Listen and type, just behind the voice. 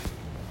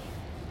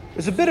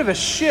There's a bit of a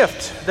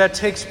shift that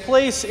takes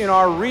place in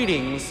our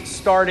readings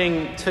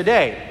starting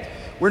today.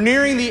 We're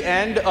nearing the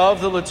end of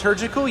the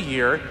liturgical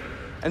year,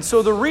 and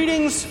so the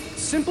readings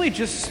simply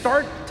just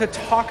start to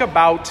talk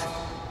about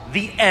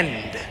the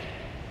end.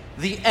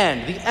 The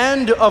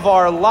end of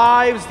our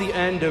lives, the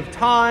end of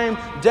time,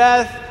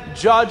 death,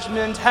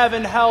 judgment,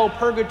 heaven, hell,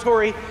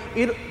 purgatory.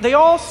 They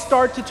all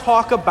start to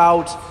talk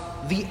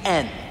about the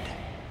end.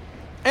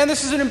 And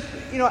this is an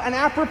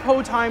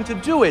apropos time to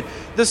do it.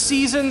 The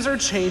seasons are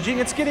changing.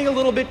 It's getting a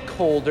little bit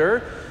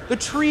colder. The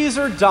trees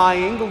are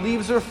dying. The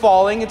leaves are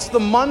falling. It's the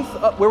month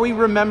where we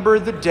remember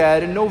the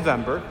dead in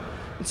November.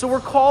 And so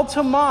we're called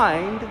to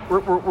mind, we're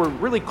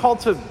really called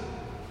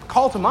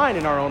to mind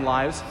in our own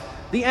lives,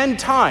 the end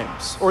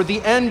times, or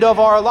the end of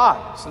our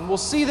lives. And we'll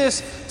see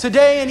this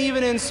today and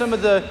even in some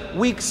of the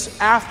weeks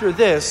after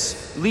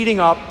this, leading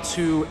up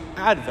to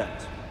Advent.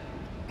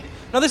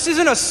 Now, this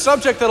isn't a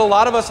subject that a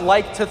lot of us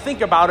like to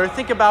think about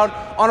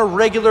on a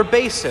regular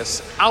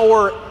basis,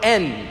 our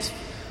end.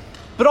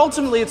 But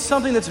ultimately, it's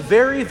something that's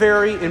very,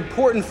 very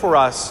important for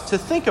us to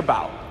think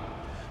about.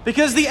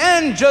 Because the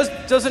end just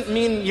doesn't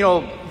mean,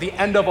 the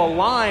end of a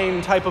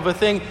line type of a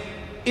thing.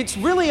 It's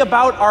really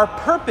about our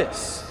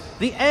purpose,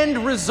 the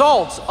end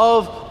result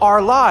of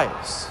our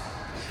lives.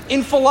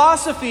 In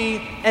philosophy,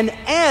 an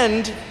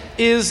end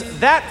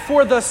is that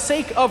for the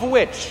sake of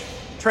which,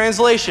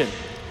 translation,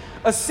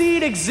 a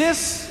seed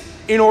exists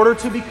in order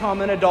to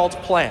become an adult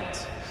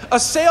plant. A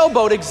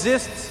sailboat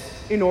exists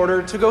in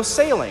order to go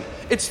sailing.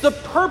 It's the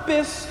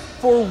purpose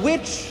for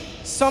which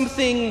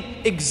something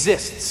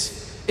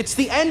exists. It's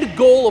the end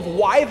goal of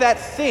why that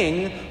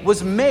thing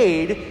was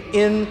made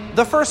in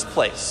the first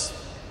place.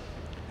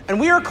 And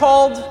we are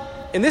called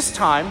in this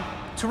time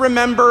to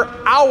remember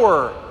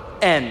our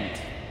end,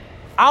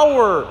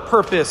 our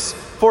purpose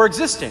for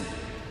existing.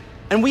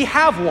 And we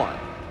have one.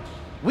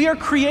 We are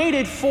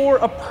created for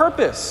a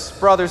purpose,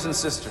 brothers and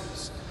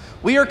sisters.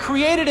 We are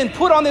created and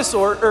put on this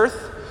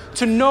earth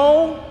to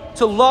know,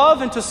 to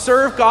love, and to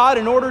serve God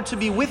in order to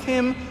be with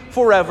Him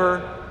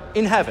forever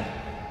in heaven.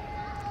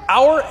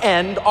 Our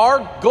end,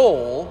 our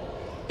goal,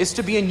 is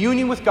to be in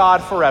union with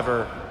God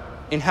forever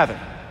in heaven.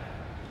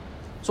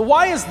 So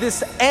why is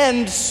this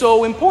end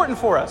so important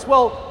for us?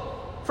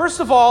 Well, first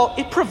of all,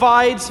 it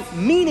provides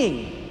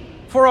meaning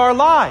for our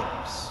lives.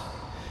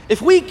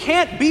 If we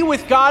can't be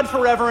with God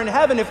forever in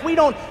heaven, if we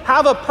don't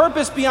have a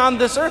purpose beyond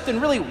this earth, then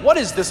really, what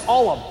is this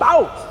all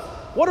about?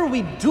 What are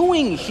we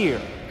doing here?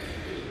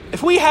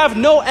 If we have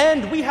no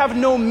end, we have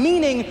no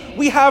meaning,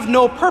 we have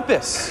no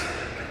purpose.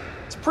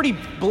 It's a pretty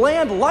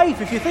bland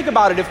life if you think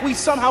about it, if we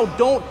somehow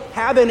don't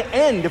have an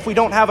end, if we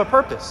don't have a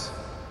purpose.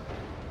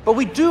 But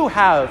we do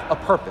have a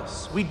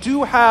purpose. We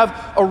do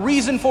have a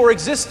reason for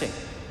existing.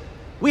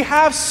 We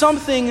have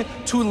something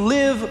to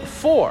live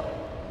for.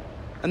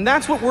 And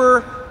that's what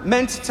we're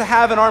meant to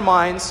have in our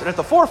minds and at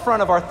the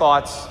forefront of our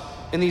thoughts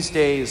in these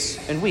days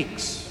and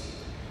weeks.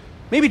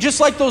 Maybe just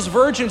like those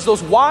virgins,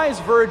 those wise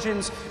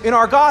virgins in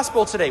our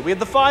gospel today. We have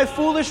the 5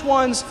 foolish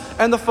ones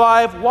and the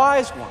 5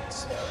 wise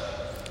ones.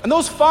 And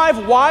those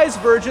 5 wise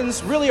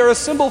virgins really are a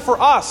symbol for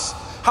us,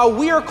 how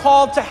we are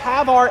called to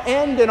have our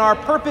end and our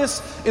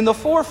purpose in the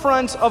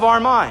forefront of our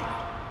mind.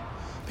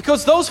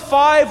 Because those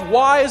 5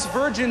 wise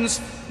virgins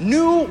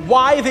knew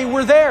why they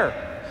were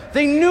there.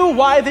 They knew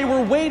why they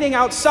were waiting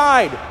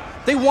outside.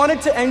 They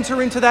wanted to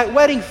enter into that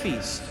wedding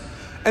feast.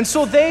 And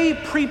so they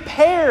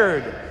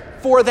prepared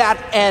for that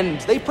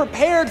end. They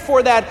prepared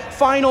for that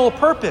final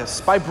purpose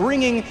by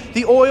bringing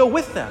the oil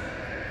with them.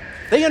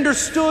 They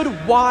understood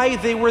why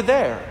they were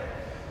there.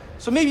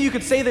 So maybe you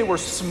could say they were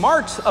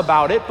smart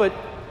about it, but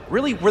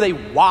really, were they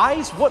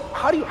wise?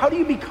 How do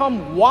you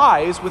become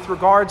wise with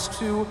regards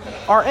to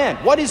our end?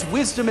 What is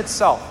wisdom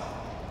itself?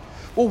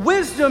 Well,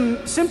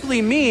 wisdom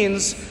simply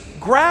means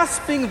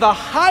grasping the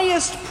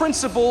highest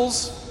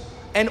principles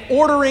and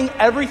ordering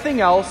everything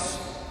else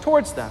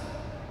towards them.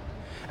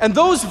 And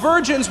those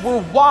virgins were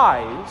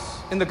wise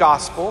in the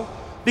gospel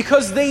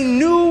because they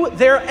knew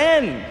their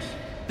end.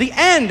 The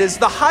end is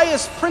the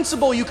highest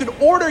principle you could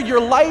order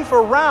your life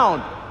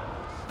around.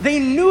 They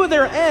knew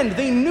their end,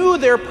 they knew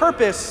their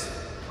purpose,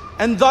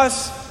 and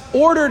thus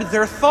ordered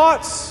their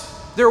thoughts,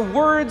 their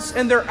words,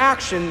 and their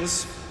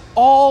actions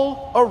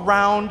all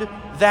around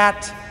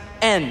that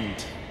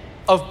end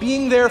of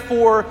being there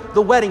for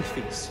the wedding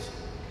feast.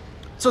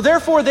 So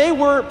therefore, they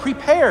were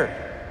prepared.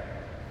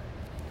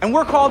 And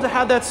we're called to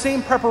have that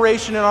same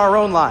preparation in our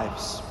own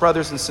lives,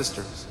 brothers and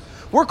sisters.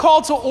 We're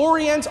called to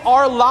orient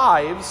our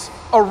lives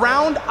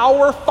around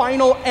our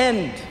final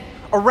end,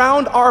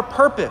 around our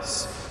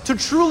purpose, to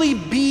truly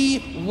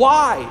be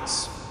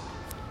wise,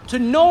 to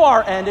know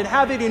our end and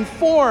have it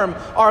inform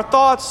our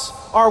thoughts,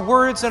 our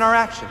words, and our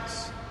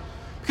actions.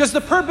 Because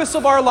the purpose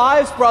of our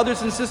lives,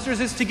 brothers and sisters,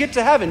 is to get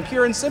to heaven,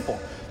 pure and simple.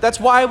 That's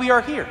why we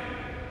are here.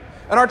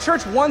 And our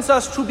church wants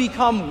us to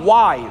become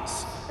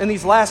wise in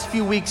these last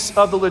few weeks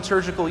of the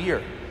liturgical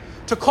year,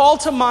 to call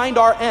to mind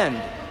our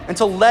end and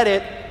to let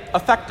it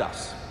affect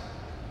us.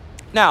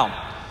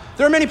 Now,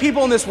 There are many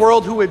people in this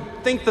world who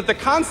would think that the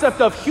concept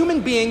of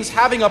human beings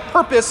having a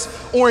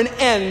purpose or an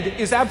end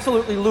is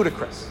absolutely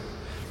ludicrous,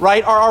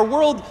 right? Our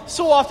world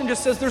so often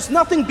just says there's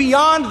nothing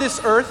beyond this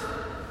earth.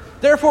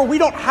 Therefore, we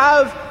don't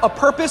have a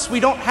purpose,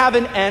 we don't have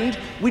an end,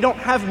 we don't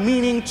have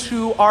meaning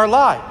to our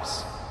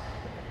lives.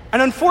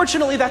 And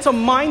unfortunately, that's a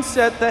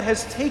mindset that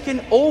has taken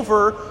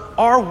over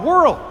our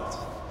world.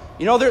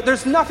 You know,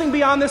 there's nothing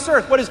beyond this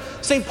earth. What does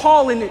St.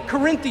 Paul in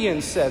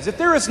Corinthians says? If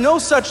there is no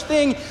such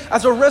thing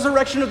as a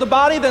resurrection of the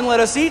body, then let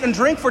us eat and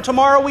drink, for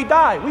tomorrow we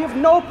die. We have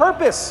no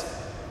purpose.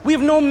 We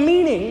have no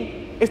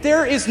meaning if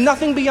there is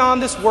nothing beyond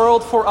this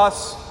world for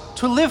us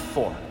to live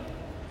for.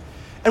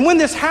 And when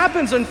this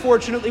happens,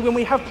 unfortunately, when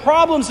we have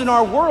problems in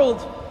our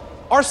world,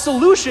 our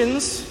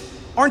solutions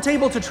aren't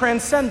able to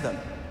transcend them,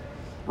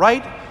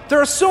 right? There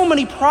are so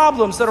many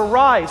problems that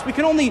arise. We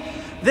can only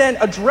then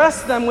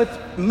address them with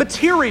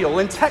material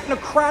and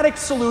technocratic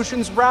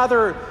solutions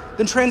rather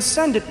than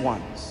transcendent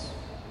ones.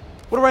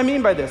 What do I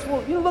mean by this?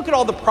 Well, look at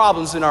all the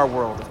problems in our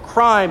world of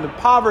crime and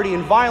poverty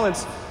and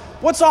violence.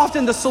 What's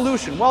often the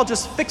solution? Well,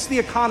 just fix the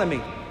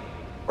economy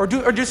or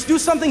just do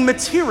something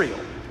material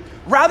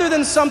rather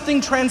than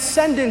something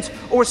transcendent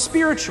or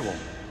spiritual.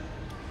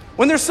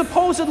 When there's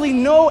supposedly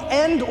no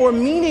end or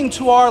meaning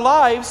to our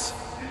lives,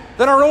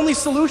 then our only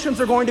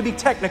solutions are going to be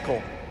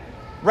technical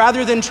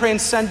rather than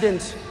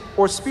transcendent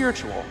or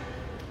spiritual.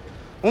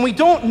 When we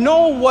don't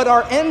know what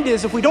our end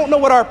is, if we don't know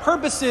what our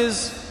purpose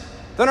is,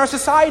 then our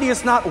society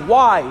is not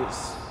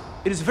wise.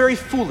 It is very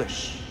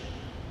foolish.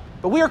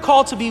 But we are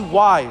called to be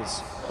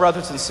wise,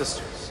 brothers and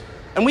sisters.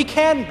 And we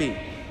can be.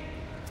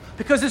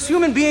 Because as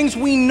human beings,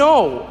 we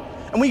know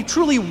and we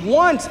truly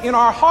want in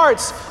our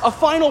hearts a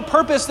final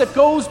purpose that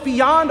goes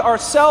beyond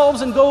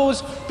ourselves and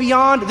goes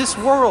beyond this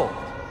world.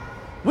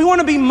 We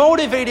want to be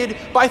motivated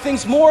by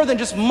things more than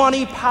just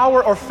money,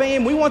 power, or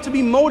fame. We want to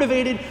be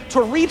motivated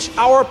to reach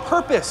our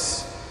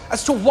purpose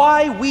as to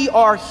why we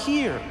are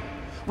here.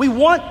 We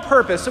want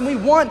purpose and we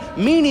want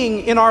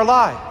meaning in our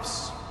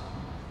lives.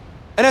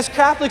 And as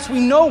Catholics, we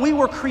know we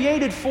were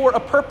created for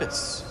a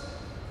purpose,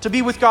 to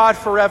be with God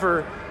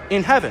forever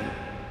in heaven.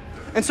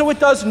 And so it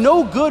does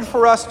no good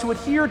for us to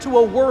adhere to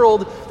a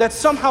world that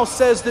somehow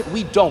says that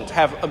we don't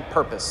have a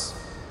purpose.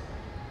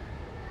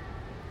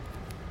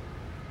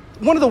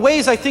 One of the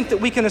ways I think that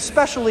we can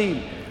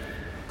especially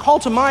call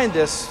to mind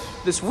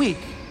this week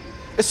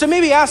is to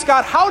maybe ask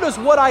God, how does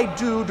what I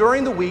do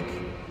during the week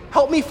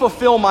help me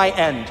fulfill my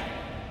end?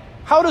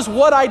 How does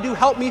what I do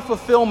help me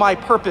fulfill my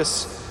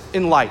purpose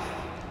in life?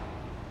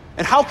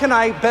 And how can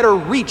I better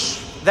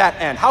reach that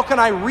end? How can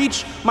I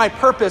reach my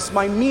purpose,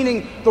 my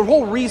meaning, the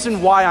whole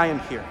reason why I am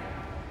here?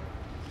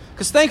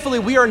 Because thankfully,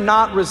 we are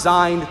not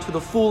resigned to the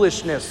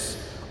foolishness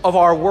of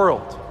our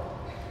world.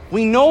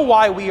 We know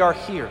why we are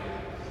here.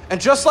 And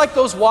just like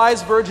those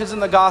wise virgins in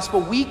the gospel,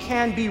 we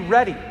can be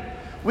ready.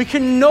 We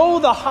can know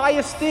the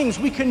highest things.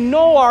 We can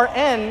know our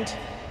end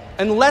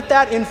and let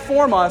that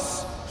inform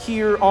us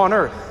here on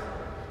earth.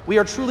 We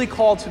are truly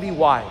called to be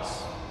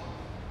wise.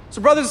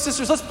 So brothers and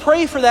sisters, let's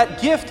pray for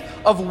that gift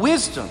of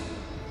wisdom,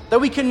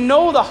 that we can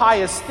know the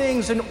highest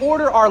things and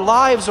order our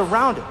lives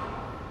around it.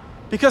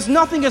 Because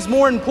nothing is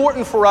more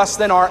important for us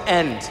than our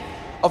end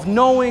of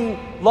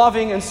knowing,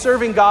 loving, and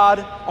serving God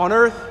on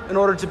earth in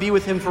order to be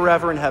with Him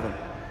forever in heaven.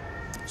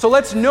 So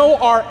let's know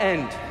our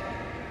end.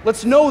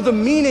 Let's know the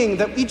meaning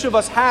that each of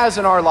us has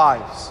in our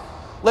lives.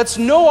 Let's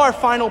know our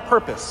final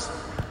purpose.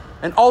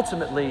 And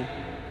ultimately,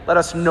 let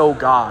us know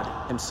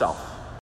God Himself.